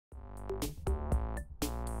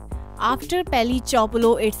After Pelli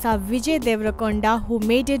Chopulo, it's a Vijay Devarakonda who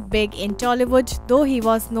made it big in Tollywood, though he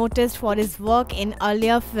was noticed for his work in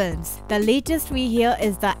earlier films. The latest we hear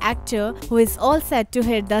is the actor, who is all set to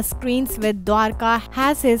hit the screens with Dwarka,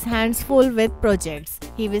 has his hands full with projects.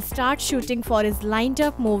 He will start shooting for his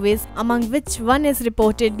lined-up movies, among which one is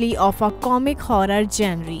reportedly of a comic horror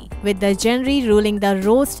genre. With the genre ruling the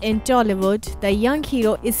roast in Tollywood, the young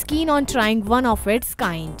hero is keen on trying one of its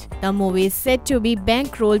kind. The movie is said to be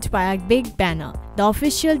bankrolled by a big banner. The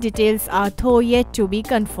official details are though yet to be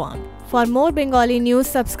confirmed. For more Bengali news,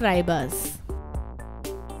 subscribe us.